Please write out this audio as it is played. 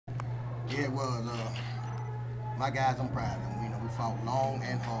Yeah, it was. My guys, I'm proud of them. You know, we fought long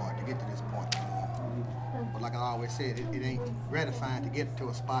and hard to get to this point. But like I always said, it ain't gratifying to get to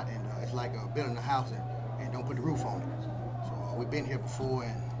a spot, and it's like building a house and don't put the roof on it. So we've been here before,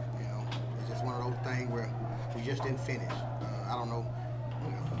 and you know, it's just one of those things where we just didn't finish. I don't know.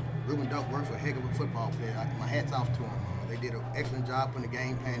 You know, Ruben Duck works for a heck of a football player. My hat's off to him. They did an excellent job putting the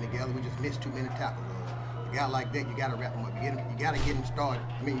game plan together. We just missed too many tackles. A guy like that, you got to wrap him up. You got to get him started.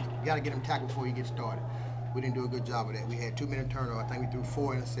 I mean, you got to get him tackled before you get started. We didn't do a good job of that. We had too many turnovers. I think we threw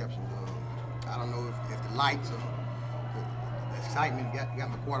 4 interceptions. I don't know if the lights or the excitement got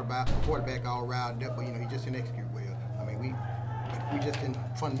my quarterback all riled up, but you know, he just didn't execute well. I mean, we just didn't,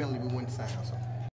 fundamentally we wouldn't sound. So.